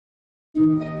I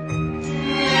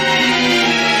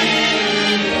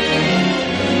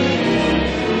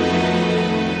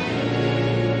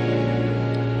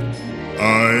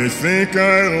think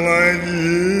I like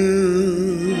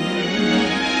you.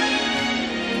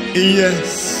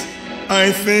 Yes,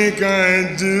 I think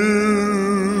I do.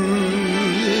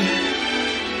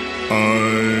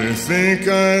 I think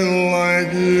I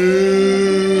like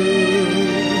you.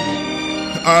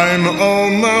 I'm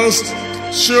almost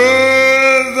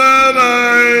sure that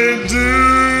I do.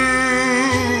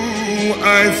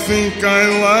 I think I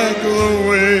like the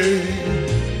way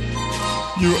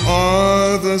you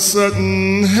are, the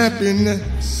sudden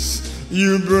happiness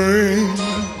you bring,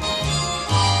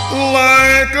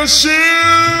 like a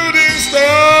shooting star,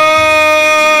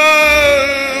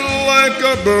 like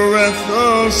a breath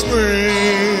of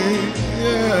spring.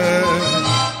 Yeah,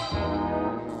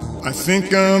 I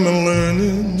think I'm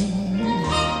learning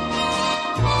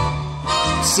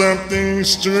something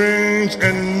strange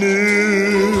and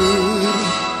new,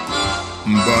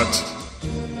 but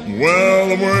well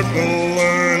worth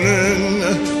learning,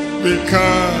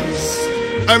 because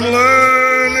I'm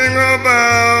learning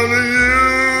about you,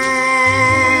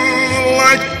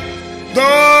 like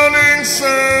dawning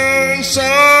sunshine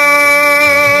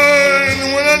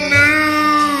when a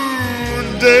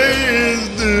new day is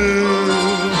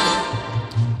due.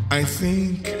 I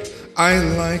think I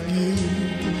like you,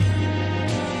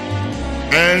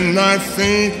 and I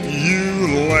think you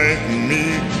like me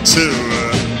too.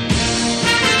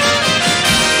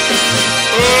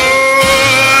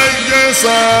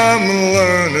 I'm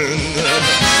learning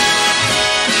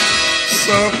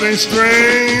something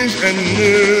strange and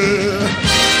new,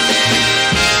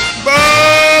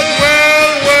 but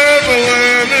well worth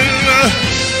learning,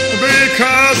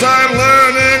 because I'm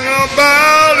learning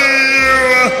about you,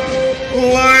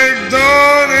 like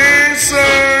dawning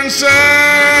sunshine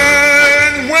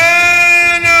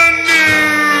when a new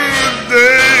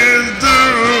day is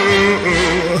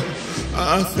due. I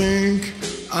think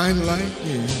I like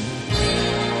you.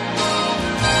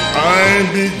 I'm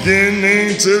beginning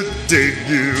to dig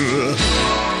you,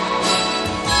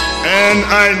 and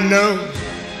I know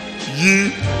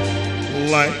you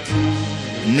like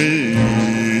me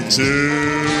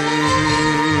too.